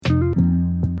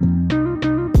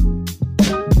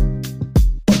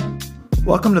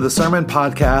Welcome to the Sermon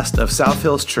Podcast of South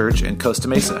Hills Church in Costa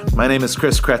Mesa. My name is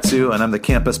Chris Kretzu, and I'm the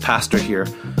campus pastor here.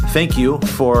 Thank you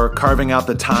for carving out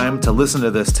the time to listen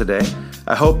to this today.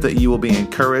 I hope that you will be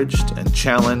encouraged and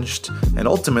challenged, and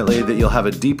ultimately that you'll have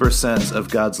a deeper sense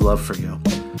of God's love for you.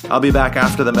 I'll be back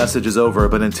after the message is over,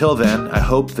 but until then, I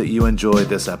hope that you enjoy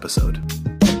this episode.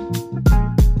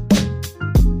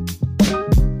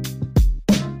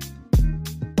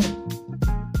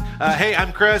 Hey,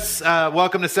 I'm Chris.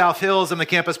 Welcome to South Hills. I'm the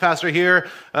campus pastor here.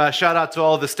 Shout out to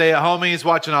all the stay-at-homies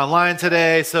watching online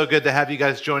today. So good to have you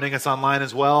guys joining us online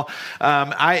as well.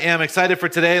 I am excited for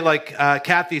today. Like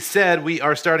Kathy said, we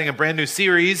are starting a brand new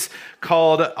series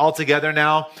called All Together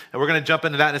Now, and we're going to jump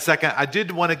into that in a second. I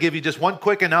did want to give you just one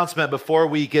quick announcement before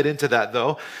we get into that,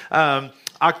 though.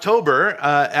 October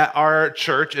at our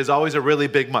church is always a really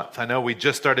big month. I know we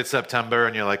just started September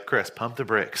and you're like, Chris, pump the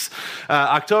brakes.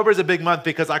 October is a big month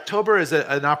because October is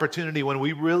an opportunity when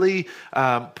we really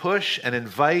push and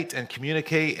invite and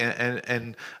communicate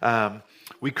and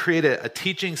we create a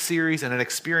teaching series and an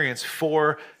experience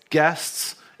for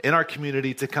guests in our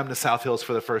community to come to South Hills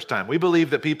for the first time. We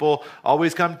believe that people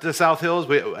always come to South Hills.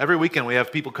 Every weekend we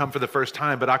have people come for the first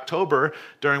time, but October,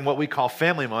 during what we call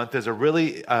Family Month, is a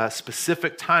really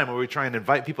specific time where we try and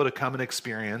invite people to come and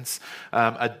experience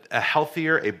a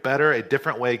healthier, a better, a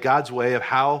different way, God's way of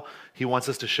how He wants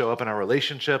us to show up in our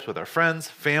relationships with our friends,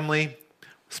 family,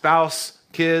 spouse,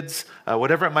 kids,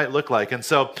 whatever it might look like. And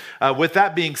so with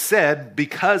that being said,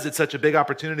 because it's such a big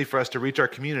opportunity for us to reach our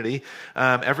community,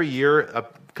 every year, a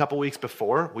couple weeks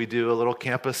before, we do a little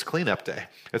campus cleanup day.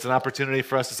 It's an opportunity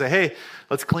for us to say, hey,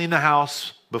 let's clean the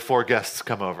house before guests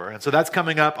come over. And so that's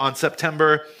coming up on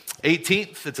September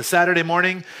 18th. It's a Saturday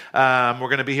morning. We're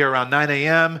going to be here around 9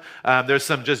 a.m. There's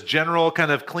some just general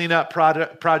kind of cleanup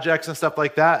projects and stuff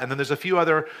like that. And then there's a few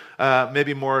other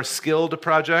maybe more skilled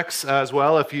projects as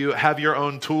well. If you have your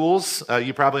own tools,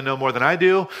 you probably know more than I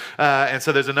do. And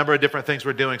so there's a number of different things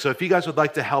we're doing. So if you guys would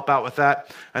like to help out with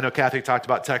that, I know Kathy talked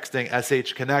about texting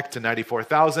SH Connect to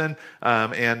 94,000.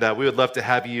 And we would love to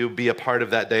have you be a part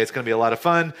of that day. It's going to be a lot of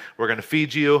fun. We're going to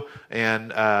feed you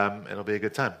and it'll be a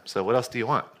good time. So what else do you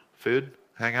want? Food,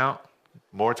 hang out,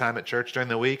 more time at church during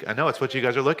the week. I know it's what you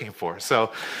guys are looking for.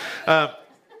 So, all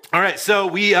right. So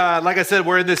we, like I said,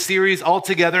 we're in this series All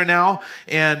Together Now,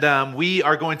 and we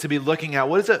are going to be looking at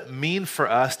what does it mean for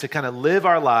us to kind of live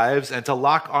our lives and to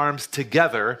lock arms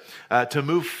together, to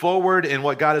move forward in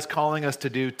what God is calling us to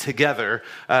do together.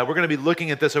 We're going to be looking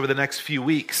at this over the next few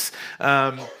weeks.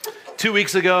 2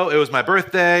 weeks ago, it was my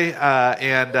birthday,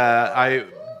 and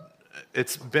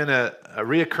it's been a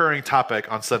reoccurring topic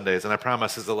on Sundays, and I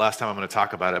promise this is the last time I'm going to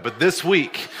talk about it. But this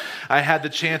week, I had the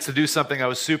chance to do something I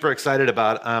was super excited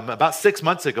about. About 6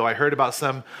 months ago, I heard about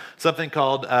something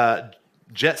called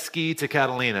Jet Ski to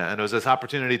Catalina, and it was this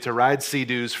opportunity to ride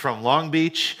Sea-Doos from Long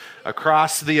Beach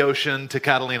across the ocean to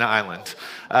Catalina Island.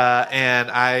 And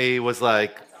I was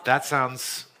like, that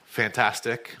sounds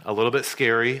fantastic, a little bit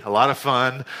scary, a lot of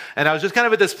fun. And I was just kind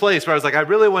of at this place where I was like, I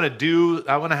want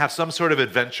to have some sort of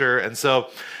adventure. And so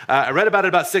I read about it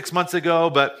about 6 months ago,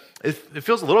 but it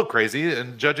feels a little crazy.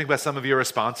 And judging by some of your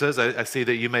responses, I see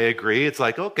that you may agree. It's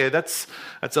like, okay, that's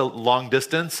a long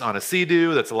distance on a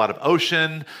Sea-Doo. That's a lot of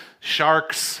ocean,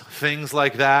 sharks, things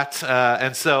like that.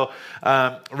 And so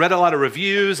read a lot of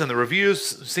reviews, and the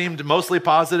reviews seemed mostly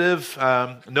positive.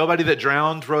 Nobody that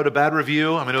drowned wrote a bad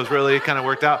review. I mean, it was really kind of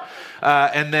worked out.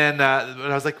 And then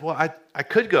I was like, well, I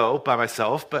could go by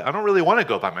myself, but I don't really want to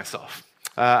go by myself.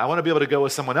 I want to be able to go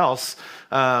with someone else,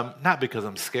 not because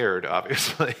I'm scared,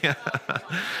 obviously.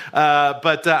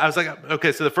 But I was like,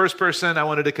 okay, so the first person I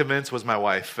wanted to convince was my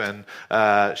wife, and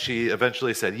she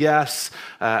eventually said yes,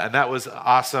 and that was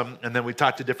awesome. And then we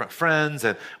talked to different friends,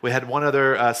 and we had one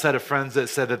other set of friends that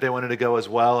said that they wanted to go as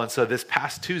well. And so this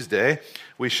past Tuesday,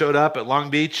 we showed up at Long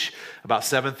Beach about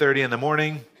 7:30 in the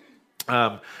morning,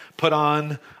 put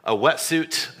on a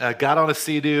wetsuit, got on a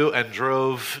Sea-Doo, and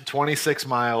drove 26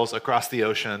 miles across the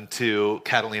ocean to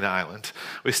Catalina Island.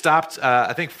 We stopped,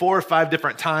 I think, 4 or 5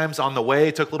 different times on the way,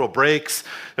 took little breaks.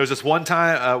 There was this one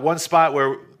spot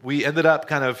where we ended up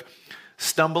kind of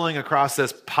stumbling across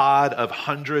this pod of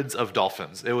hundreds of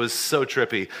dolphins. It was so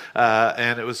trippy.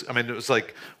 And it was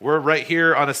like, we're right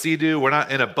here on a Sea-Doo. We're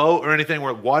not in a boat or anything.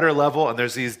 We're at water level, and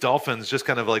there's these dolphins just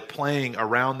kind of like playing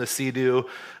around the Sea-Doo.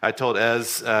 I told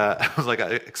Ez, I was like, I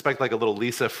expect like a little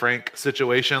Lisa Frank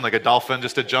situation, like a dolphin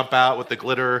just to jump out with the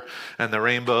glitter and the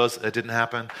rainbows. It didn't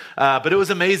happen. But it was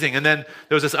amazing. And then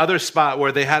there was this other spot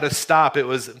where they had us stop. It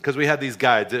was because we had these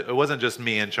guides. It wasn't just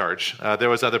me in charge. There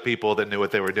was other people that knew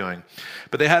what they were doing.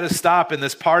 But they had to stop in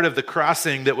this part of the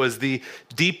crossing that was the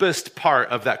deepest part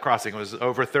of that crossing. It was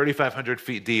over 3,500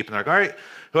 feet deep. And they're like, all right,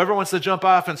 whoever wants to jump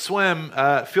off and swim,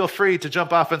 feel free to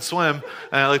jump off and swim.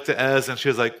 And I looked at Ez, and she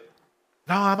was like,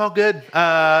 no, I'm all good.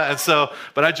 But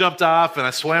I jumped off and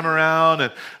I swam around,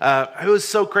 and it was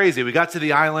so crazy. We got to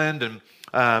the island, and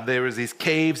there was these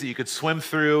caves that you could swim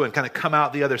through and kind of come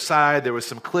out the other side. There was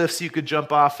some cliffs you could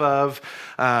jump off of.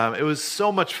 It was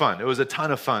so much fun. It was a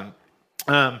ton of fun.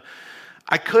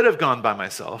 I could have gone by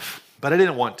myself, but I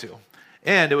didn't want to.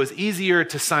 And it was easier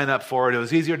to sign up for it. It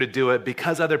was easier to do it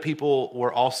because other people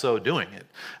were also doing it.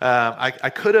 I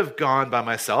could have gone by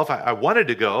myself. I wanted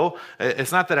to go.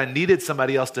 It's not that I needed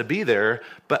somebody else to be there,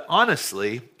 but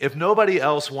honestly, if nobody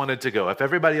else wanted to go, if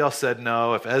everybody else said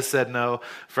no, if Ez said no,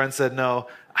 friends said no,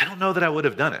 I don't know that I would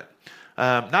have done it.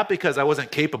 Not because I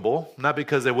wasn't capable, not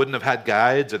because I wouldn't have had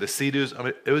guides or the Sea-Doos. I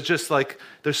mean, it was just like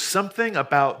there's something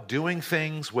about doing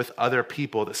things with other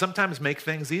people that sometimes make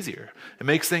things easier. It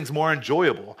makes things more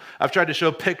enjoyable. I've tried to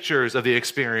show pictures of the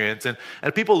experience, and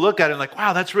people look at it and like,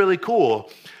 wow, that's really cool.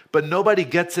 But nobody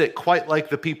gets it quite like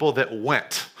the people that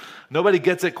went. Nobody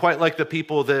gets it quite like the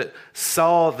people that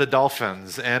saw the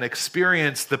dolphins and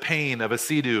experienced the pain of a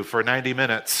Sea-Doo for 90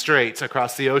 minutes straight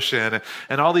across the ocean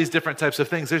and all these different types of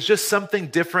things. There's just something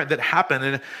different that happened.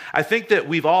 And I think that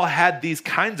we've all had these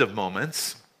kinds of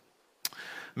moments.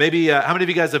 Maybe, how many of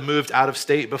you guys have moved out of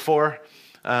state before?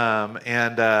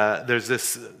 There's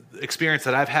this experience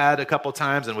that I've had a couple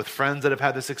times, and with friends that have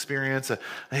had this experience.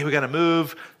 Hey, we got to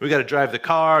move. We got to drive the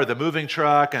car, the moving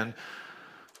truck, and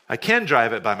I can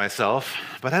drive it by myself,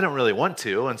 but I don't really want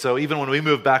to. And so even when we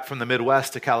moved back from the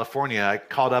Midwest to California, I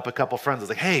called up a couple friends. I was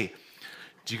like, hey,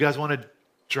 do you guys want to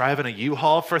drive in a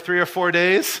U-Haul for 3 or 4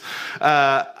 days?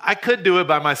 I could do it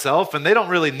by myself, and they don't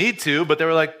really need to, but they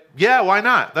were like, yeah, why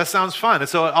not? That sounds fun. And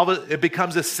so it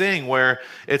becomes this thing where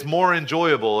it's more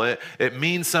enjoyable. It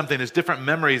means something. There's different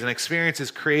memories and experiences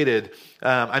created.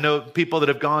 I know people that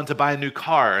have gone to buy a new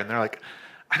car, and they're like,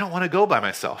 I don't want to go by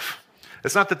myself.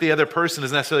 It's not that the other person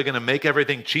is necessarily going to make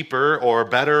everything cheaper or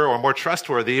better or more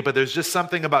trustworthy, but there's just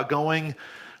something about going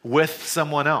with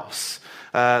someone else.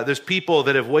 There's people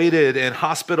that have waited in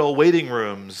hospital waiting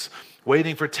rooms,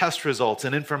 waiting for test results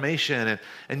and information,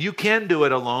 and you can do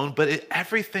it alone, but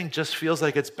everything just feels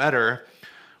like it's better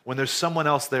when there's someone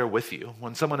else there with you,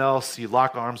 when someone else you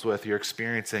lock arms with, you're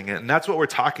experiencing it. And that's what we're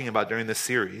talking about during this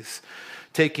series,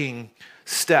 taking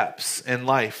steps in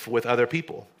life with other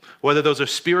people. Whether those are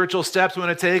spiritual steps we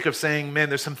want to take of saying, man,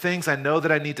 there's some things I know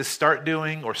that I need to start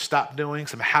doing or stop doing,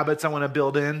 some habits I want to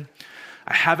build in.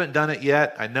 I haven't done it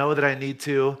yet. I know that I need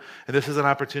to. And this is an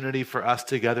opportunity for us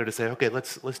together to say, okay,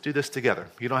 let's do this together.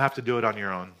 You don't have to do it on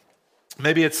your own.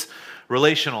 Maybe it's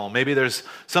relational. Maybe there's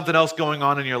something else going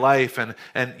on in your life,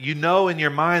 and you know in your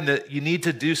mind that you need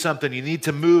to do something, you need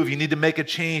to move, you need to make a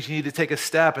change, you need to take a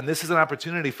step. And this is an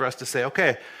opportunity for us to say,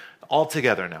 okay, all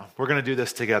together now. We're going to do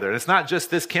this together. And it's not just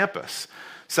this campus.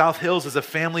 South Hills is a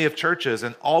family of churches,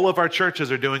 and all of our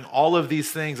churches are doing all of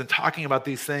these things and talking about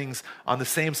these things on the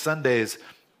same Sundays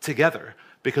together,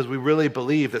 because we really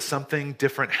believe that something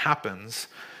different happens,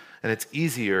 and it's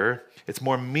easier, it's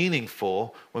more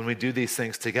meaningful when we do these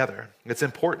things together. It's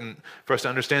important for us to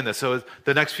understand this. So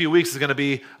the next few weeks is going to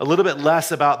be a little bit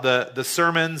less about the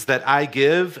sermons that I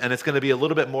give, and it's going to be a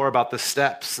little bit more about the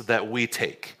steps that we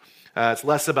take. It's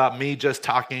less about me just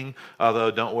talking,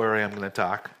 although don't worry, I'm going to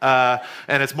talk.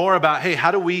 And it's more about, hey,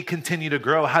 how do we continue to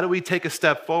grow? How do we take a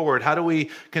step forward? How do we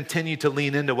continue to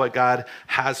lean into what God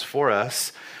has for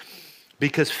us?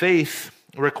 Because faith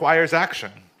requires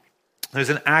action. There's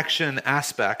an action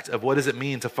aspect of what does it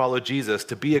mean to follow Jesus,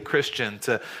 to be a Christian,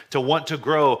 to want to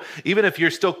grow. Even if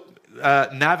you're still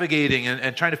navigating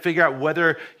and trying to figure out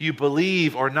whether you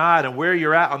believe or not and where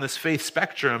you're at on this faith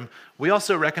spectrum, we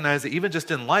also recognize that even just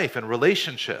in life and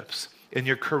relationships, in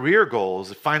your career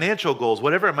goals, financial goals,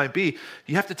 whatever it might be,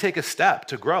 you have to take a step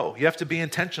to grow. You have to be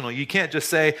intentional. You can't just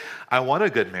say, I want a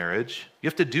good marriage. You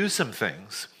have to do some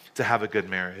things to have a good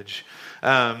marriage.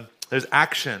 There's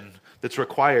action that's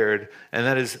required, and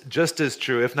that is just as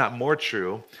true, if not more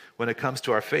true, when it comes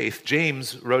to our faith.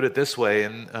 James wrote it this way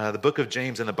in the book of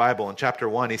James in the Bible, in chapter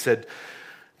 1. He said,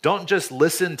 don't just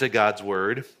listen to God's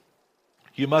word.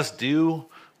 You must do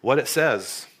what it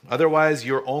says. Otherwise,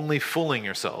 you're only fooling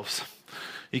yourselves.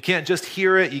 You can't just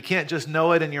hear it. You can't just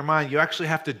know it in your mind. You actually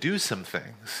have to do some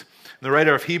things. And the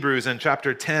writer of Hebrews in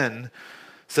chapter 10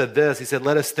 said this. He said,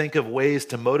 let us think of ways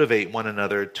to motivate one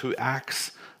another to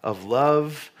acts of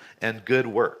love and good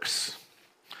works.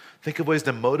 Think of ways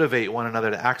to motivate one another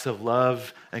to acts of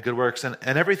love and good works. And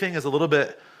everything is a little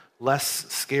bit less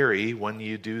scary when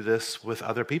you do this with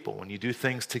other people, when you do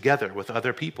things together with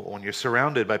other people, when you're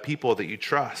surrounded by people that you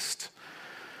trust.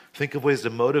 Think of ways to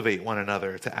motivate one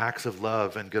another to acts of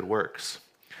love and good works.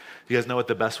 Do you guys know what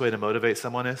the best way to motivate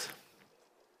someone is?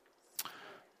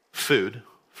 Food,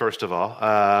 first of all.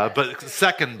 But the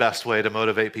second best way to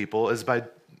motivate people is by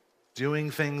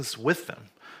doing things with them,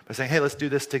 by saying, hey, let's do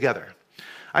this together.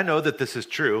 I know that this is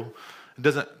true. It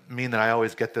doesn't mean that I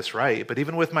always get this right, but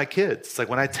even with my kids, it's like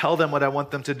when I tell them what I want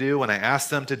them to do, when I ask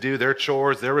them to do their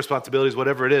chores, their responsibilities,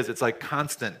 whatever it is, it's like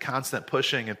constant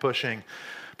pushing and pushing.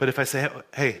 But if I say,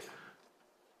 hey,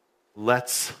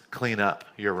 let's clean up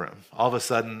your room, all of a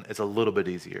sudden it's a little bit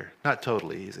easier. Not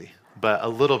totally easy, but a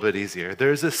little bit easier.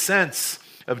 There's a sense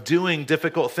of doing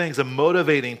difficult things, of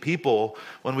motivating people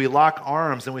when we lock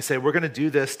arms and we say, we're going to do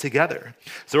this together.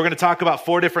 So we're going to talk about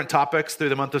 4 different topics through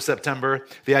the month of September.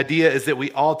 The idea is that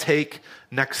we all take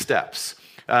next steps.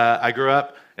 I grew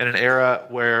up in an era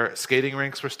where skating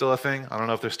rinks were still a thing. I don't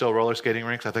know if there's still roller skating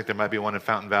rinks. I think there might be one in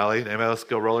Fountain Valley. Anybody else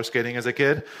go roller skating as a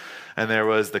kid? And there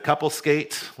was the couple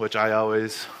skate, which I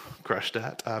always crushed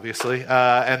at, obviously.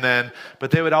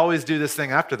 But they would always do this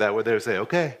thing after that where they would say,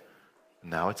 okay,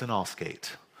 now it's an all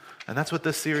skate. And that's what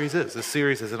this series is. This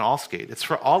series is an all skate. It's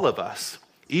for all of us.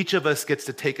 Each of us gets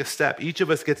to take a step. Each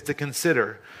of us gets to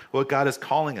consider what God is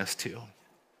calling us to.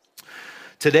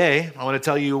 Today, I want to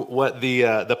tell you what the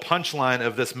punchline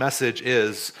of this message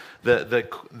is,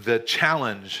 the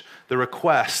challenge, the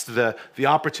request, the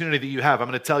opportunity that you have. I'm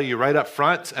going to tell you right up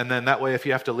front, and then that way if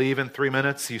you have to leave in 3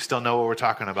 minutes, you still know what we're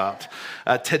talking about.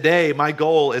 Today, my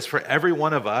goal is for every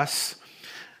one of us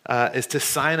is to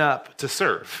sign up to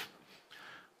serve.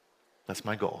 That's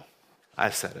my goal. I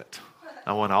said it.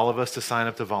 I want all of us to sign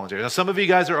up to volunteer. Now, some of you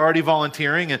guys are already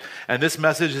volunteering, and this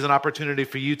message is an opportunity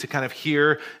for you to kind of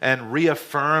hear and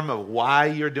reaffirm of why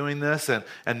you're doing this and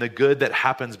the good that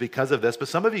happens because of this. But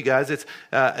some of you guys,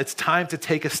 it's time to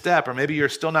take a step, or maybe you're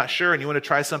still not sure and you want to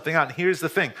try something out. And here's the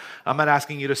thing. I'm not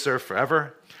asking you to serve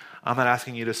forever. I'm not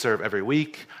asking you to serve every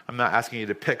week. I'm not asking you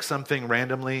to pick something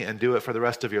randomly and do it for the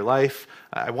rest of your life.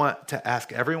 I want to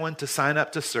ask everyone to sign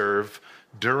up to serve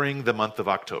during the month of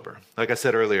October. Like I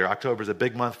said earlier, October is a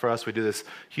big month for us. We do this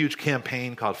huge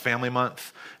campaign called Family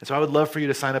Month. And so I would love for you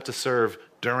to sign up to serve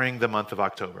during the month of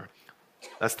October.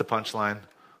 That's the punchline.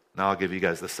 Now I'll give you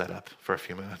guys the setup for a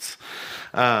few minutes.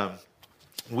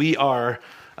 We are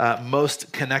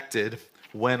most connected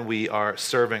when we are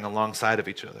serving alongside of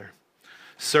each other.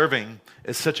 Serving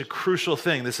is such a crucial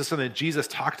thing. This is something that Jesus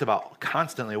talked about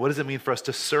constantly. What does it mean for us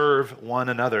to serve one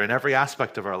another in every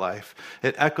aspect of our life?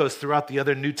 It echoes throughout the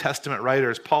other New Testament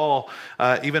writers. Paul,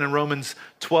 even in Romans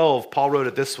 12, Paul wrote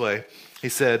it this way. He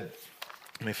said,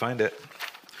 let me find it.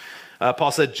 Paul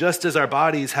said, just as our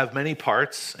bodies have many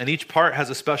parts, and each part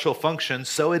has a special function,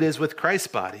 so it is with Christ's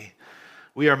body.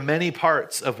 We are many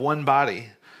parts of one body,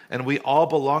 and we all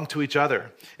belong to each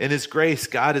other. In His grace,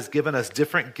 God has given us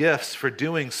different gifts for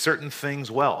doing certain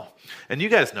things well. And you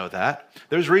guys know that.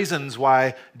 There's reasons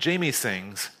why Jamie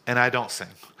sings and I don't sing.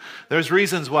 There's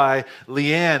reasons why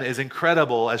Leanne is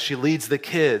incredible as she leads the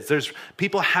kids.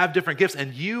 People have different gifts,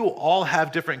 and you all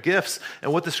have different gifts.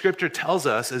 And what the scripture tells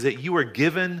us is that you are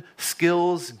given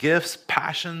skills, gifts,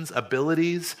 passions,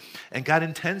 abilities, and God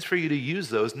intends for you to use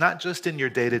those, not just in your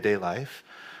day-to-day life,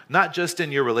 not just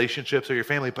in your relationships or your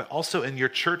family, but also in your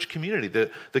church community,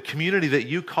 the community that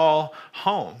you call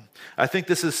home. I think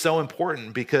this is so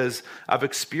important because I've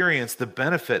experienced the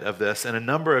benefit of this in a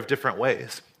number of different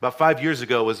ways. About 5 years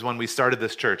ago was when we started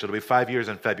this church. It'll be 5 years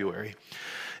in February.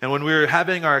 And when we were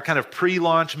having our kind of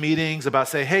pre-launch meetings about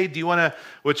say, hey, do you want to,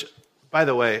 which, by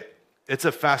the way, it's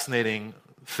a fascinating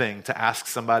thing to ask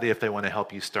somebody if they want to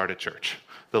help you start a church.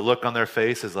 The look on their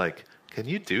face is like, can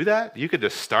you do that? You could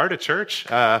just start a church?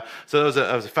 So it was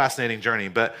a fascinating journey.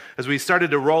 But as we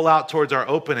started to roll out towards our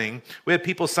opening, we had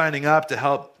people signing up to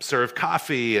help serve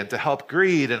coffee and to help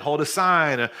greet and hold a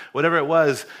sign, or whatever it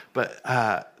was. But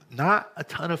not a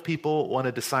ton of people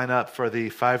wanted to sign up for the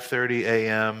 5:30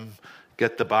 a.m.,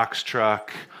 get the box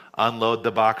truck, unload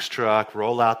the box truck,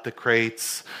 roll out the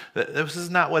crates. This is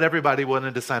not what everybody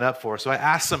wanted to sign up for. So I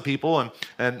asked some people,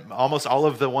 and almost all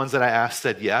of the ones that I asked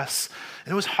said yes.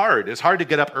 And it was hard. It was hard to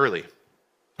get up early. It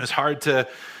was hard to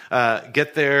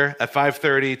get there at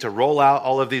 5:30, to roll out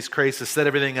all of these crates, to set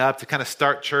everything up, to kind of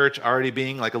start church already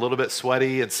being like a little bit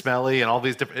sweaty and smelly and all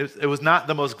these different, it was not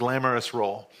the most glamorous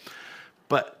role.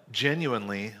 But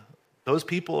genuinely, those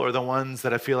people are the ones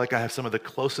that I feel like I have some of the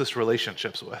closest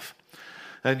relationships with.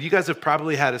 And you guys have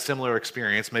probably had a similar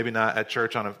experience, maybe not at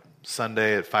church on a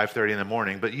Sunday at 5:30 in the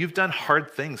morning, but you've done hard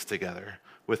things together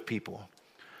with people.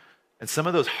 And some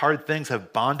of those hard things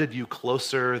have bonded you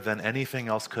closer than anything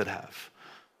else could have.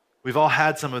 We've all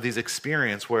had some of these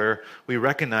experiences where we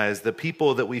recognize the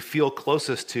people that we feel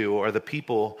closest to are the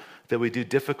people that we do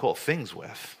difficult things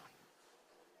with.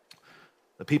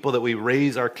 The people that we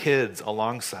raise our kids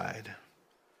alongside.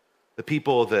 The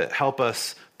people that help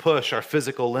us push our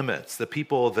physical limits. The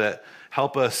people that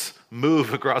help us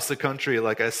move across the country,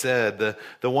 like I said.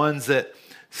 The ones that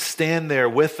stand there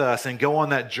with us and go on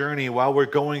that journey while we're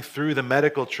going through the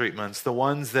medical treatments, the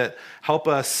ones that help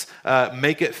us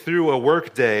make it through a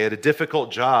work day at a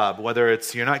difficult job, whether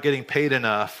it's you're not getting paid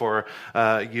enough or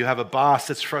you have a boss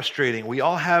that's frustrating. We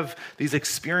all have these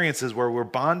experiences where we're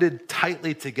bonded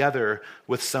tightly together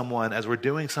with someone as we're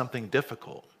doing something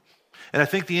difficult. And I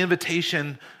think the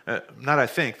invitation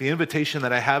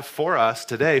that I have for us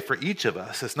today, for each of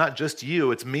us, it's not just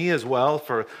you, it's me as well,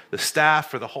 for the staff,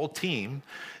 for the whole team,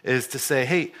 is to say,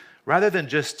 hey, rather than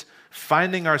just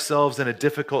finding ourselves in a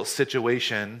difficult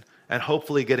situation and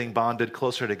hopefully getting bonded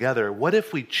closer together, what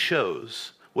if we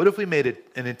made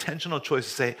an intentional choice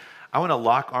to say, I want to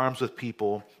lock arms with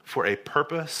people for a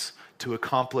purpose to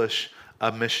accomplish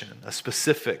a mission, a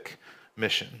specific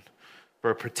mission, for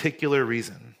a particular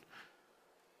reason.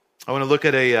 I want to look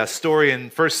at a story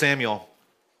in 1 Samuel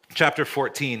chapter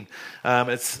 14.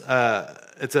 It's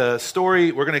a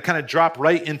story, we're going to kind of drop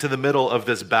right into the middle of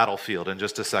this battlefield in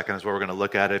just a second is where we're going to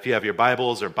look at it. If you have your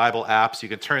Bibles or Bible apps, you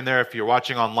can turn there. If you're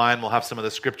watching online, we'll have some of the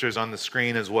scriptures on the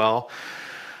screen as well.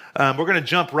 We're going to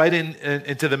jump right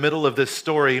into the middle of this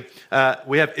story.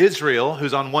 We have Israel,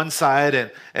 who's on one side,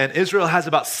 and Israel has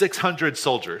about 600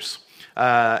 soldiers.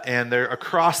 And they're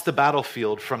across the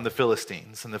battlefield from the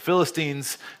Philistines. And the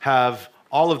Philistines have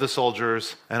all of the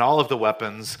soldiers and all of the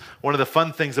weapons. One of the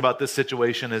fun things about this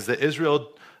situation is that Israel,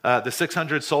 the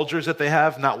 600 soldiers that they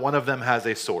have, not one of them has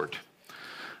a sword.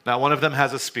 Not one of them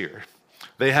has a spear.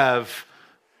 They have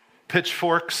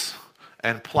pitchforks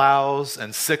and plows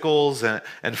and sickles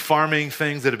and farming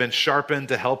things that have been sharpened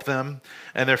to help them.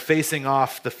 And they're facing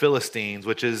off the Philistines,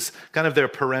 which is kind of their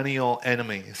perennial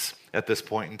enemies at this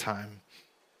point in time.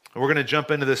 We're going to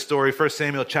jump into this story, 1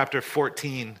 Samuel chapter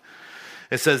 14.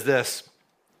 It says this,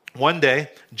 one day,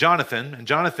 Jonathan, and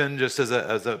Jonathan, just as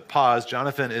a pause,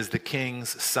 Jonathan is the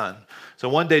king's son. So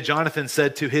one day, Jonathan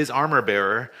said to his armor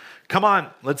bearer, come on,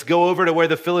 let's go over to where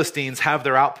the Philistines have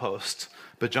their outpost.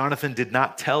 But Jonathan did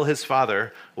not tell his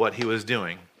father what he was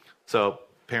doing. So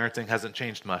parenting hasn't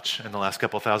changed much in the last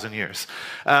couple thousand years.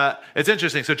 It's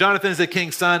interesting. So Jonathan is the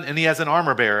king's son, and he has an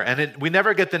armor bearer. And we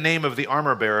never get the name of the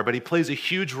armor bearer, but he plays a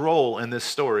huge role in this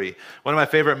story. One of my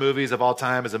favorite movies of all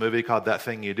time is a movie called That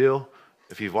Thing You Do.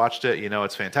 If you've watched it, you know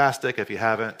it's fantastic. If you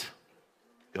haven't,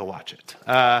 go watch it.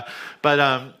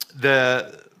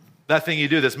 That Thing You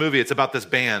Do, this movie, it's about this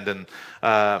band, and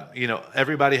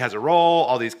everybody has a role,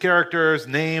 all these characters,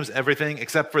 names, everything,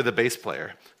 except for the bass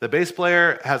player. The bass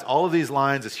player has all of these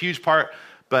lines, this huge part,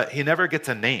 but he never gets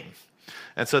a name.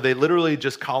 And so they literally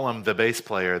just call him the bass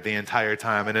player the entire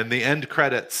time. And in the end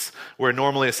credits, where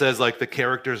normally it says like the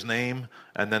character's name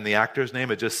and then the actor's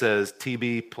name, it just says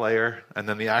TB player and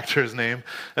then the actor's name.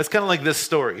 That's kind of like this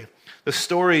story. The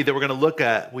story that we're going to look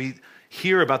at, we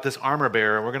hear about this armor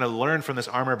bearer, and we're going to learn from this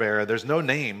armor bearer. There's no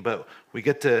name, but we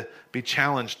get to be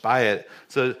challenged by it.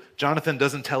 So Jonathan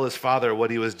doesn't tell his father what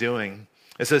he was doing.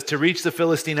 It says, to reach the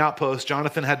Philistine outpost,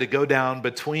 Jonathan had to go down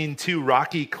between two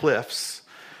rocky cliffs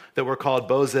that were called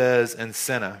Bozez and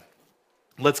Seneh.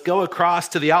 Let's go across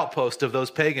to the outpost of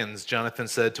those pagans, Jonathan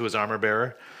said to his armor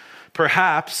bearer.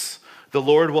 Perhaps the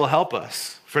Lord will help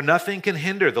us, for nothing can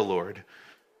hinder the Lord.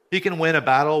 He can win a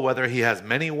battle whether he has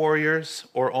many warriors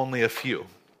or only a few.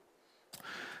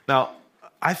 Now,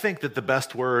 I think that the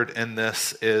best word in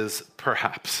this is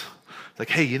perhaps. Like,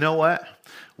 hey, you know what?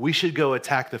 We should go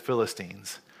attack the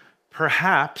Philistines.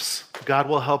 Perhaps God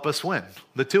will help us win,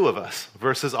 the two of us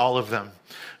versus all of them.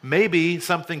 Maybe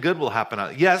something good will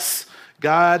happen. Yes,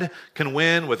 God can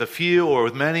win with a few or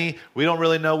with many. We don't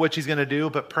really know which he's going to do,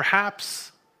 but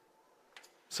perhaps.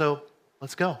 So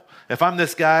let's go. If I'm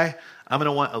this guy, I'm going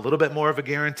to want a little bit more of a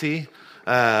guarantee.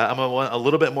 I'm going to want a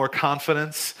little bit more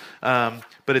confidence. But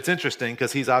it's interesting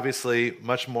because he's obviously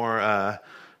much more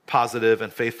positive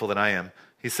and faithful than I am.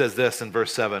 He says this in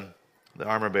verse 7. The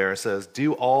armor bearer says,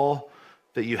 do all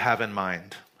that you have in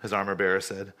mind, his armor bearer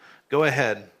said. Go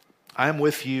ahead. I'm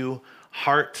with you,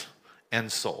 heart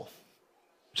and soul.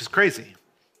 Which is crazy.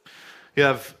 You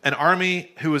have an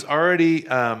army who is already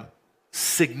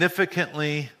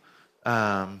significantly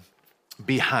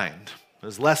behind.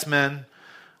 There's less men,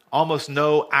 almost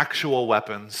no actual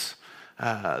weapons.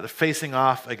 They're facing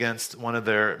off against one of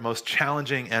their most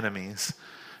challenging enemies.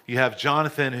 you have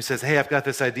Jonathan who says, hey, I've got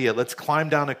this idea. Let's climb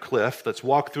down a cliff. Let's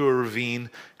walk through a ravine,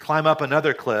 climb up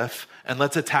another cliff, and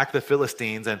let's attack the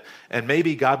Philistines, and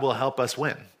maybe God will help us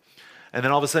win. And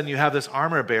then all of a sudden you have this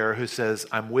armor bearer who says,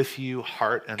 I'm with you,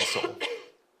 heart and soul.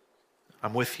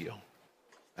 I'm with you.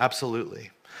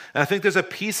 Absolutely. And I think there's a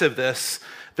piece of this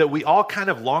that we all kind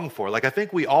of long for. Like, I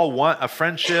think we all want a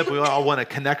friendship. We all want a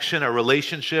connection, a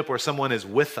relationship where someone is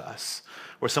with us,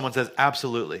 where someone says,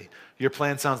 absolutely, your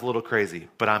plan sounds a little crazy,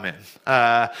 but I'm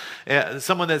in.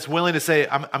 Someone that's willing to say,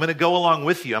 I'm going to go along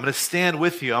with you. I'm going to stand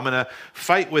with you. I'm going to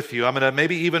fight with you. I'm going to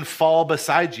maybe even fall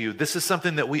beside you. This is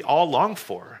something that we all long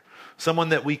for. Someone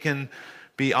that we can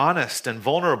be honest and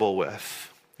vulnerable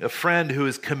with. A friend who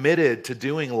is committed to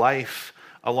doing life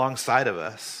alongside of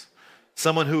us.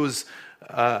 Someone who's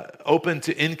open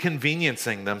to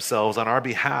inconveniencing themselves on our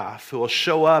behalf, who will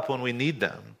show up when we need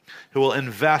them, who will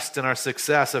invest in our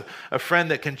success, a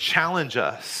friend that can challenge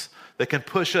us, that can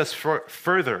push us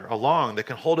further along, that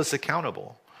can hold us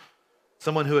accountable,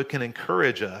 someone who can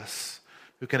encourage us,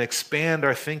 who can expand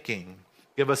our thinking,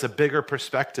 give us a bigger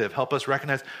perspective, help us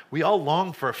recognize we all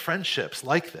long for friendships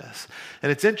like this.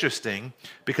 And it's interesting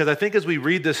because I think as we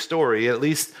read this story, at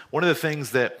least one of the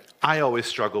things that I always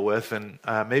struggle with, and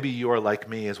maybe you are like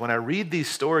me, is when I read these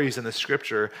stories in the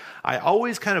scripture, I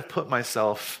always kind of put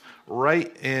myself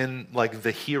right in like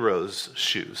the hero's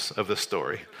shoes of the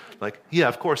story. Like, yeah,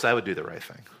 of course I would do the right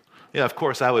thing. Yeah, of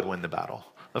course I would win the battle.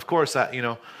 Of course, I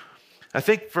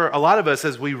think for a lot of us,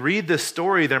 as we read this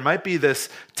story, there might be this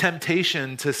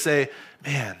temptation to say,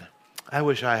 man, I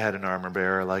wish I had an armor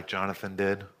bearer like Jonathan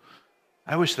did.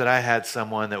 I wish that I had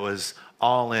someone that was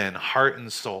all in, heart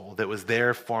and soul, that was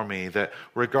there for me, that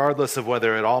regardless of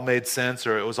whether it all made sense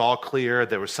or it was all clear,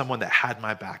 there was someone that had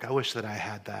my back. I wish that I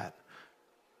had that.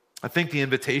 I think the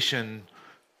invitation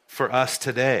for us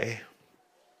today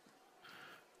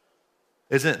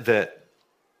isn't that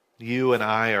you and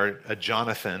I are a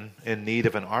Jonathan in need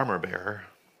of an armor bearer,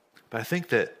 but I think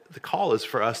that the call is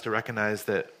for us to recognize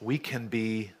that we can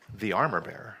be the armor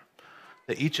bearer,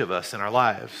 that each of us in our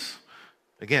lives,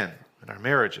 again, in our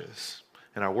marriages,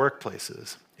 in our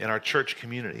workplaces, in our church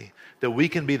community, that we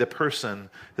can be the person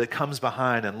that comes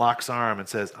behind and locks arm and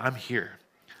says, I'm here,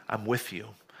 I'm with you,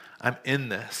 I'm in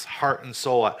this, heart and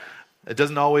soul. It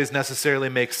doesn't always necessarily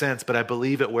make sense, but I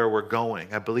believe it where we're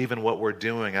going. I believe in what we're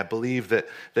doing. I believe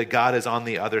that God is on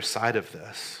the other side of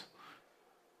this.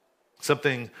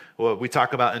 Something we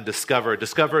talk about in Discover.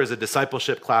 Discover is a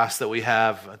discipleship class that we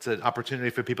have. It's an opportunity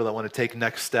for people that want to take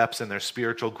next steps in their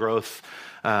spiritual growth.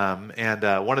 And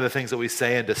one of the things that we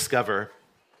say in Discover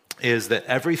is that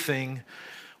everything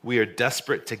we are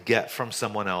desperate to get from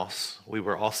someone else, we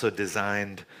were also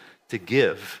designed to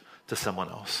give to someone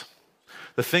else.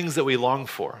 The things that we long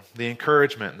for, the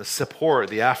encouragement, the support,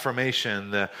 the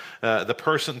affirmation, the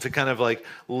person to kind of like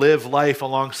live life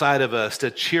alongside of us,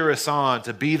 to cheer us on,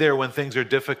 to be there when things are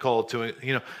difficult,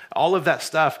 all of that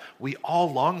stuff, we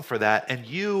all long for that. And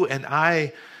you and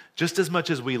I, just as much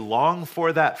as we long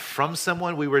for that from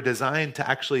someone, we were designed to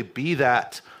actually be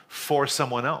that for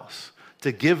someone else,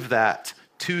 to give that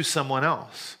to someone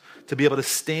else, to be able to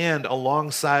stand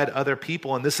alongside other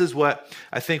people. And this is what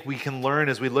I think we can learn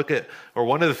as we look at, or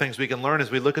one of the things we can learn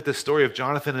as we look at the story of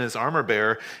Jonathan and his armor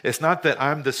bearer. It's not that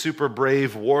I'm the super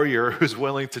brave warrior who's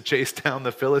willing to chase down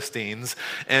the Philistines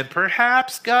and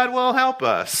perhaps God will help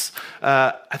us.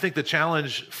 I think the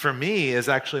challenge for me is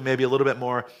actually maybe a little bit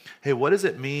more, hey, what does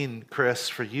it mean, Chris,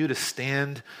 for you to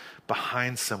stand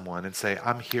behind someone and say,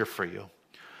 I'm here for you.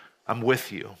 I'm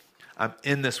with you. I'm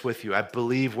in this with you. I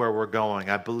believe where we're going.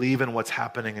 I believe in what's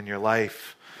happening in your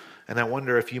life. And I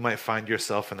wonder if you might find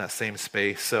yourself in that same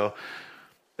space. So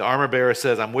the armor bearer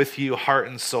says, I'm with you, heart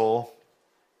and soul.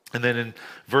 And then in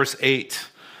verse 8,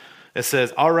 it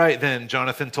says, all right then,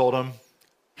 Jonathan told him,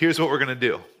 here's what we're going to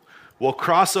do. We'll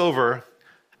cross over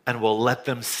and we'll let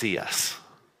them see us.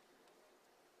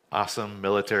 Awesome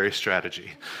military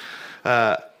strategy.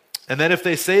 And then if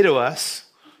they say to us,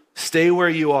 stay where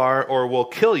you are or we'll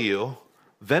kill you,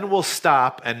 then we'll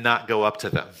stop and not go up to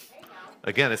them.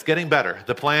 Again, it's getting better.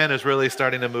 The plan is really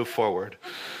starting to move forward.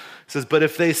 It says, but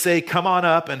if they say, come on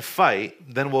up and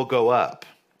fight, then we'll go up.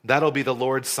 That'll be the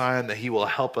Lord's sign that he will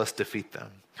help us defeat them.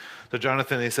 So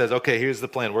Jonathan, he says, okay, here's the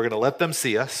plan. We're going to let them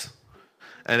see us.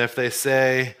 And if they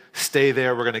say, stay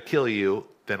there, we're going to kill you,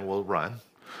 then we'll run.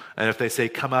 And if they say,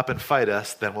 come up and fight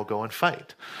us, then we'll go and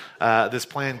fight. This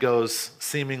plan goes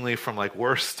seemingly from like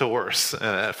worse to worse,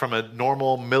 from a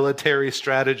normal military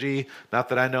strategy. Not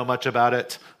that I know much about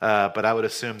it, but I would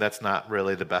assume that's not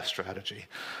really the best strategy.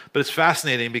 But it's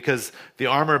fascinating because the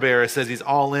armor bearer says he's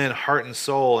all in, heart and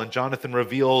soul, and Jonathan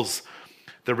reveals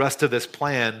the rest of this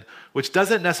plan which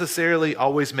doesn't necessarily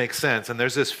always make sense. And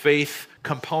there's this faith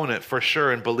component for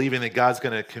sure in believing that God's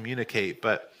going to communicate.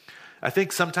 But I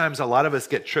think sometimes a lot of us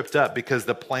get tripped up because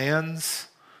the plans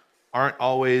aren't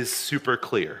always super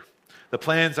clear. The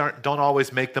plans don't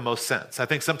always make the most sense. I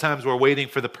think sometimes we're waiting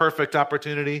for the perfect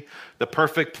opportunity, the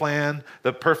perfect plan,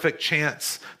 the perfect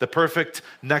chance, the perfect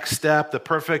next step, the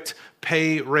perfect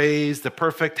pay raise, the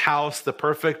perfect house, the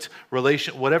perfect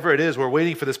relation, whatever it is, we're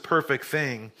waiting for this perfect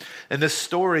thing. And this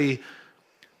story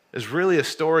is really a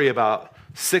story about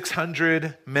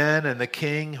 600 men and the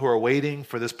king who are waiting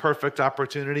for this perfect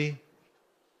opportunity,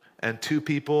 and 2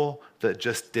 people that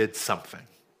just did something.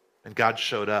 And God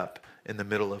showed up in the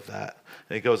middle of that.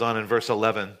 And it goes on in verse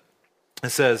 11. It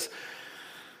says,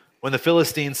 when the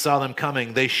Philistines saw them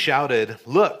coming, they shouted,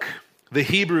 "Look, the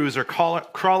Hebrews are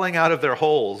crawling out of their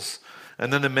holes."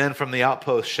 And then the men from the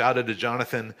outpost shouted to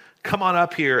Jonathan, "Come on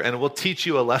up here and we'll teach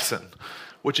you a lesson."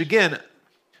 Which again,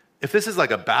 if this is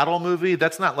like a battle movie,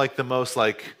 that's not like the most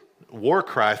like war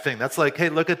cry thing. That's like, hey,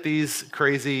 look at these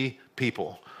crazy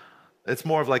people. It's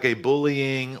more of like a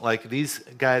bullying, like these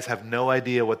guys have no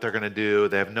idea what they're going to do.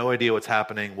 They have no idea what's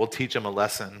happening. We'll teach them a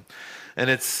lesson. And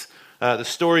it's, the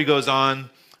story goes on.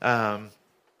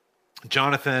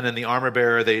 Jonathan and the armor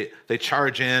bearer, they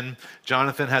charge in.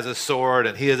 Jonathan has a sword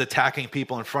and he is attacking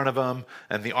people in front of him.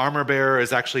 And the armor bearer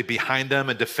is actually behind him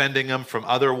and defending him from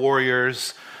other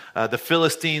warriors. The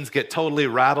Philistines get totally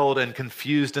rattled and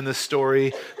confused in this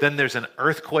story. Then there's an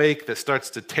earthquake that starts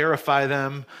to terrify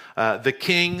them. The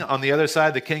king on the other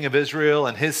side, the king of Israel,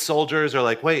 and his soldiers are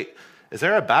like, wait, is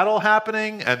there a battle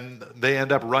happening? And they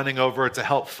end up running over to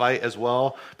help fight as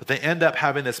well. But they end up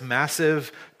having this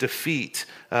massive defeat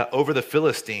over the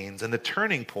Philistines. And the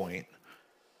turning point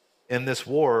in this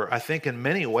war, I think in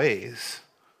many ways,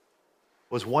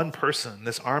 was one person,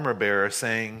 this armor bearer,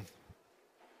 saying,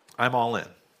 "I'm all in.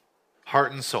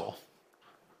 Heart and soul,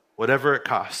 whatever it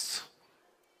costs,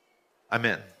 I'm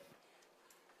in.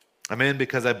 I'm in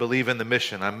because I believe in the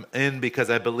mission. I'm in because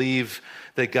I believe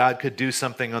that God could do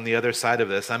something on the other side of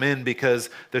this. I'm in because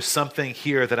there's something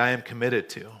here that I am committed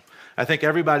to." I think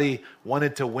everybody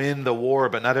wanted to win the war,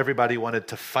 but not everybody wanted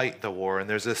to fight the war. And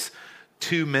there's this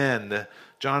 2 men,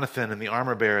 Jonathan and the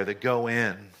armor bearer, that go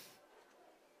in.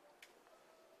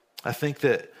 I think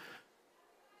that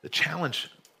the challenge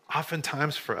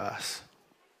oftentimes for us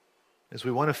is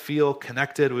we want to feel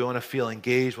connected, we want to feel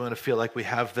engaged, we want to feel like we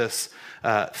have this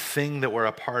thing that we're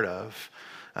a part of.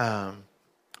 But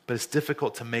it's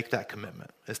difficult to make that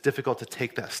commitment. It's difficult to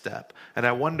take that step. And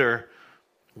I wonder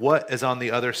what is on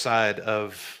the other side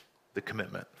of the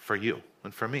commitment for you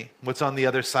and for me. What's on the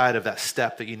other side of that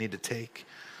step that you need to take?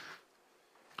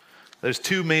 There's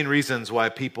 2 main reasons why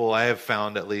people, I have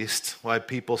found at least, why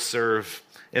people serve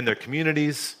in their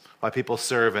communities, why people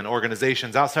serve in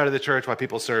organizations outside of the church, why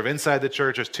people serve inside the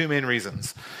church. There's 2 main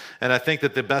reasons. And I think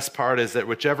that the best part is that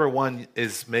whichever one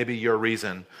is maybe your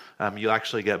reason, you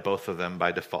actually get both of them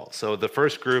by default. So the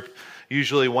first group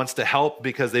usually wants to help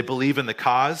because they believe in the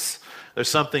cause. There's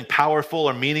something powerful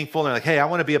or meaningful. And they're like, hey, I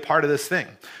want to be a part of this thing.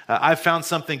 I've found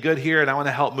something good here and I want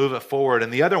to help move it forward.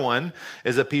 And the other one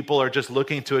is that people are just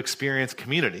looking to experience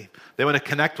community. They want to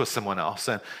connect with someone else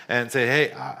and say,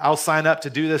 hey, I'll sign up to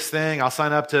do this thing. I'll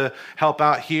sign up to help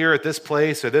out here at this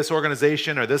place or this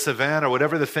organization or this event or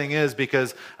whatever the thing is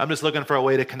because I'm just looking for a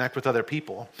way to connect with other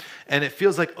people. And it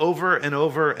feels like over and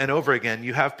over and over again,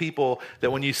 you have people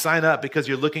that when you sign up because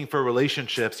you're looking for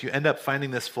relationships, you end up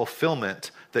finding this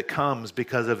fulfillment that comes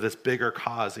because of this bigger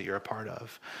cause that you're a part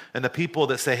of. And the people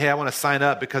that say, hey, I want to sign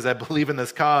up because I believe in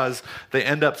this cause, they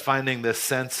end up finding this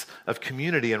sense of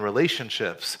community and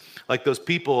relationships. Like those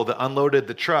people that unloaded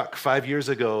the truck 5 years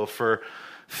ago for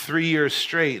 3 years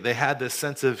straight, they had this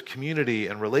sense of community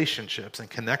and relationships and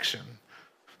connection.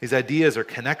 These ideas are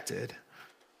connected.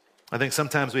 I think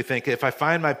sometimes we think, if I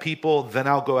find my people, then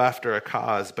I'll go after a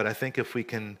cause. But I think if we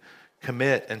can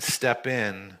commit and step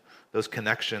in, those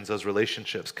connections, those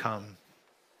relationships come.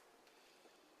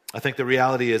 I think the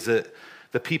reality is that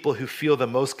the people who feel the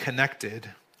most connected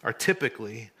are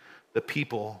typically the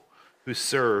people who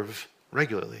serve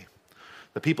regularly.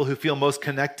 The people who feel most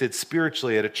connected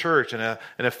spiritually at a church and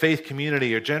a faith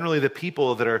community are generally the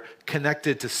people that are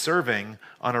connected to serving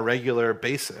on a regular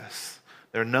basis.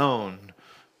 They're known.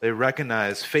 They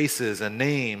recognize faces and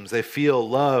names. They feel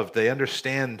loved. They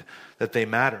understand that they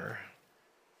matter.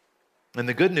 And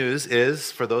the good news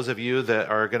is, for those of you that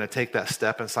are going to take that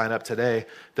step and sign up today,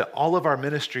 that all of our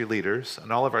ministry leaders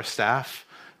and all of our staff,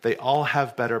 they all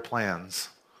have better plans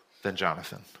than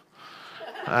Jonathan.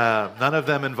 None of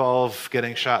them involve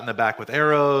getting shot in the back with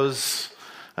arrows,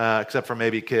 except for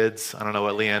maybe kids. I don't know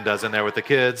what Leanne does in there with the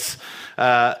kids.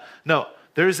 No,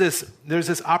 there's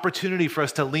this opportunity for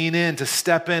us to lean in, to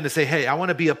step in, to say, hey, I want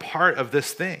to be a part of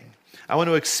this thing. I want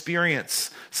to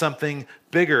experience something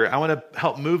bigger. I want to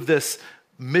help move this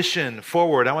mission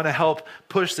forward. I want to help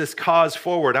push this cause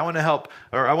forward. I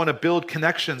want to build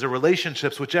connections or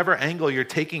relationships, whichever angle you're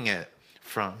taking it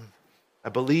from. I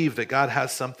believe that God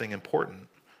has something important.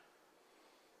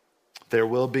 There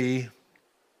will be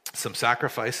some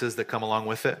sacrifices that come along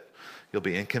with it. You'll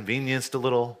be inconvenienced a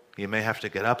little. You may have to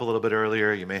get up a little bit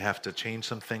earlier. You may have to change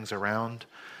some things around.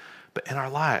 But in our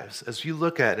lives, as you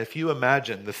look at, if you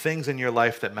imagine the things in your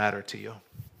life that matter to you,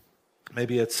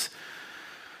 maybe it's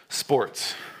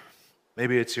sports,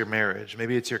 maybe it's your marriage,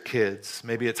 maybe it's your kids,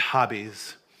 maybe it's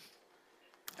hobbies.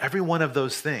 Every one of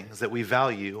those things that we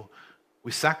value,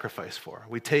 we sacrifice for.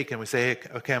 We take and we say,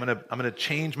 okay, I'm gonna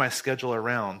change my schedule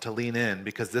around to lean in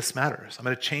because this matters. I'm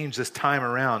gonna change this time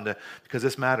around because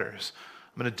this matters.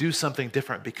 I'm gonna do something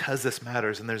different because this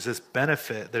matters. And there's this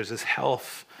benefit, there's this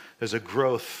health, there's a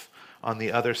growth on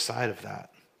the other side of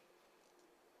that.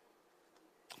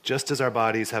 Just as our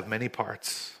bodies have many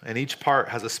parts, and each part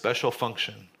has a special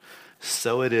function,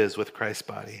 so it is with Christ's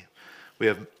body.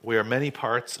 We are many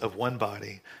parts of one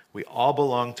body. We all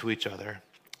belong to each other.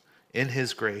 In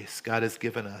his grace, God has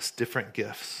given us different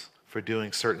gifts for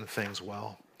doing certain things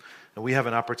well. And we have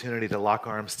an opportunity to lock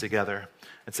arms together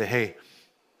and say, hey,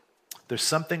 there's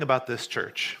something about this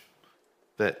church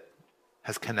that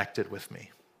has connected with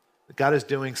me. God is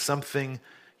doing something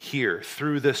here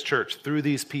through this church, through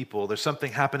these people. There's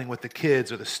something happening with the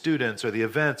kids or the students or the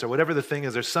events or whatever the thing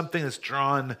is. There's something that's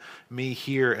drawn me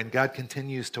here, and God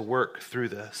continues to work through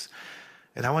this.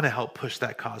 And I want to help push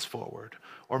that cause forward.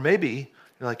 Or maybe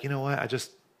you're like, you know what?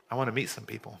 I want to meet some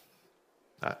people.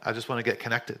 I just want to get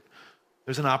connected.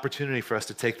 There's an opportunity for us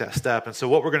to take that step. And so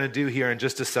what we're going to do here in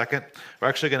just a second, we're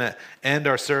actually going to end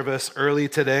our service early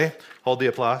today. Hold the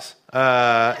applause.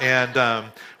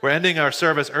 We're ending our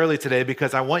service early today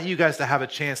because I want you guys to have a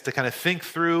chance to kind of think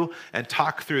through and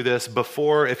talk through this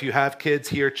before, if you have kids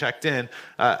here checked in,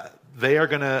 they are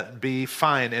going to be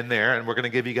fine in there, and we're going to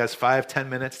give you guys 5-10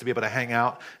 minutes to be able to hang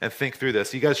out and think through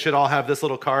this. You guys should all have this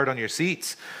little card on your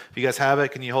seats. If you guys have it,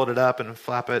 can you hold it up and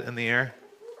flap it in the air?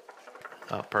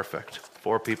 Oh, perfect.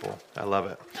 4 people. I love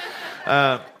it.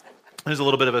 There's a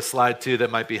little bit of a slide too that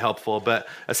might be helpful, but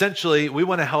essentially we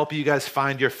want to help you guys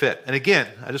find your fit. And again,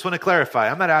 I just want to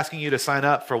clarify, I'm not asking you to sign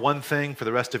up for one thing for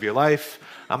the rest of your life.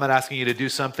 I'm not asking you to do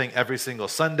something every single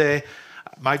Sunday.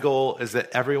 My goal is that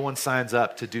everyone signs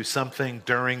up to do something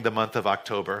during the month of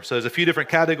October. So there's a few different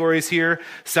categories here.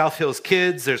 South Hills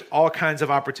Kids, there's all kinds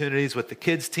of opportunities with the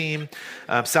kids team.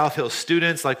 South Hills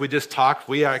Students, like we just talked,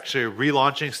 we are actually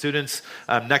relaunching students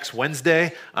next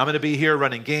Wednesday. I'm going to be here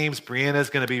running games. Brianna's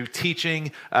going to be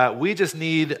teaching. We just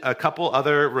need a couple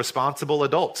other responsible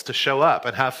adults to show up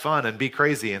and have fun and be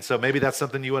crazy. And so maybe that's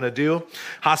something you want to do.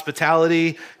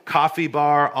 Hospitality, coffee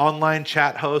bar, online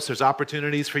chat hosts. There's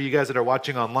opportunities for you guys that are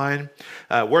watching online.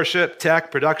 Worship,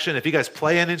 tech, production. If you guys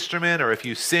play an instrument or if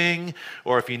you sing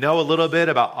or if you know a little bit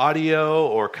about audio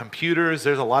or computers,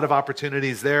 there's a lot of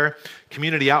opportunities there.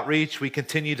 Community outreach. We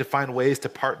continue to find ways to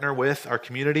partner with our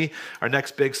community. Our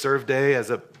next big serve day,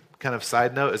 as a kind of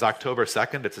side note, is October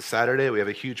 2nd. It's a Saturday. We have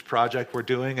a huge project we're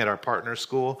doing at our partner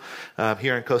school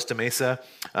here in Costa Mesa.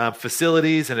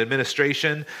 Facilities and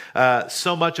administration.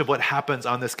 So much of what happens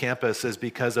on this campus is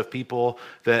because of people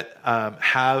that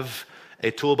have a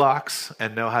toolbox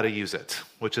and know how to use it,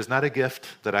 which is not a gift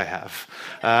that I have.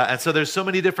 And so there's so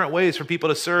many different ways for people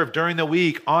to serve during the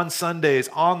week, on Sundays,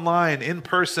 online, in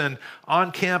person,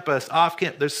 on campus, off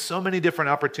campus. There's so many different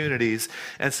opportunities.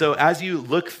 And so as you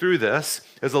look through this,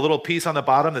 there's a little piece on the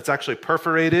bottom that's actually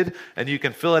perforated, and you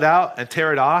can fill it out and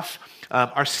tear it off.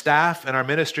 Our staff and our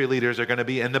ministry leaders are going to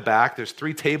be in the back. There's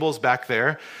 3 tables back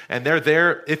there, and they're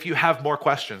there if you have more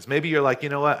questions. Maybe you're like, you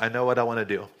know what? I know what I want to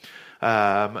do.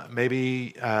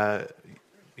 Maybe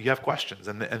you have questions,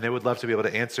 and they would love to be able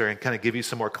to answer and kind of give you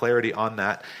some more clarity on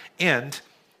that. And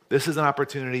this is an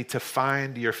opportunity to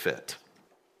find your fit.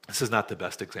 This is not the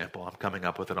best example. I'm coming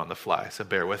up with it on the fly, so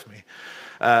bear with me.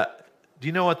 Do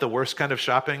you know what the worst kind of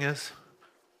shopping is?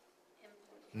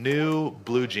 New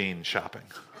blue jean shopping.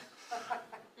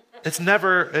 It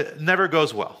never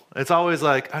goes well. It's always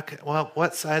like, okay, well,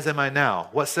 what size am I now?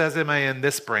 What size am I in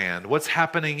this brand? What's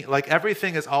happening? Like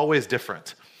everything is always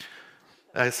different.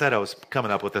 I said I was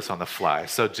coming up with this on the fly,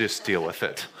 so just deal with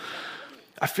it.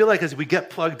 I feel like as we get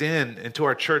plugged into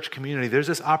our church community, there's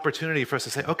this opportunity for us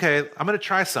to say, okay, I'm going to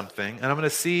try something, and I'm going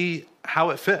to see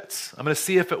how it fits. I'm going to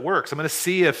see if it works. I'm going to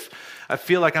see if I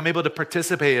feel like I'm able to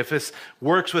participate, if this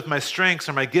works with my strengths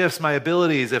or my gifts, my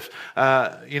abilities, if,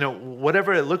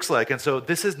 whatever it looks like. And so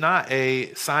this is not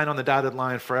a sign on the dotted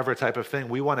line forever type of thing.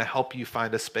 We want to help you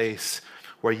find a space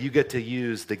where you get to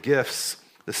use the gifts,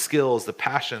 the skills, the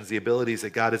passions, the abilities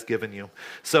that God has given you.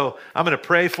 So I'm going to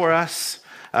pray for us.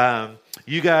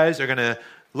 You guys are going to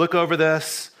look over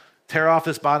this, tear off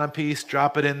this bottom piece,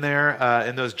 drop it in there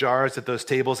in those jars at those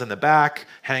tables in the back,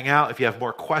 hang out. If you have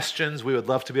more questions, we would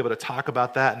love to be able to talk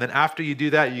about that. And then after you do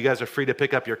that, you guys are free to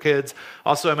pick up your kids.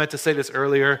 Also, I meant to say this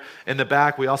earlier, in the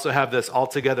back, we also have this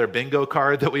all-together bingo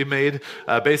card that we made.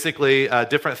 Basically,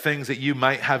 different things that you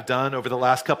might have done over the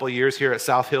last couple of years here at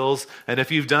South Hills. And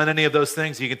if you've done any of those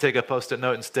things, you can take a Post-it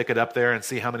note and stick it up there and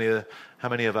see how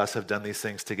many of us have done these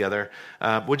things together.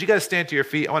 Would you guys stand to your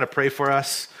feet? I want to pray for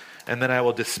us. And then I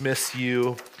will dismiss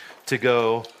you to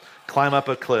go climb up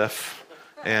a cliff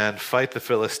and fight the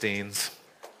Philistines.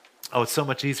 Oh, it's so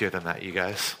much easier than that, you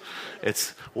guys.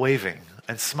 It's waving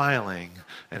and smiling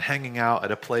and hanging out at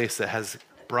a place that has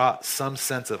brought some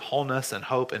sense of wholeness and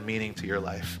hope and meaning to your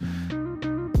life.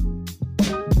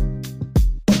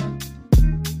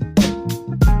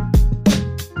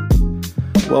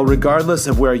 Well, regardless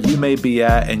of where you may be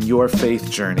at in your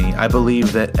faith journey, I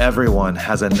believe that everyone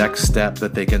has a next step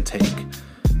that they can take.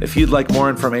 If you'd like more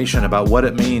information about what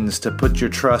it means to put your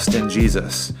trust in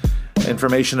Jesus,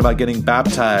 information about getting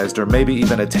baptized, or maybe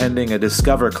even attending a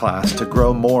Discover class to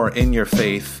grow more in your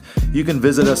faith, you can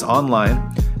visit us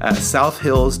online at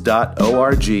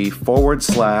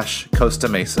southhills.org/Costa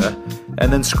Mesa,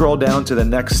 and then scroll down to the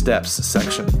Next Steps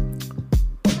section.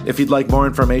 If you'd like more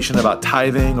information about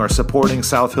tithing or supporting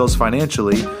South Hills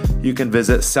financially, you can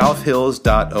visit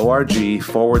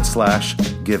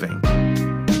southhills.org/giving.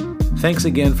 Thanks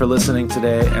again for listening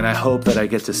today, and I hope that I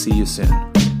get to see you soon.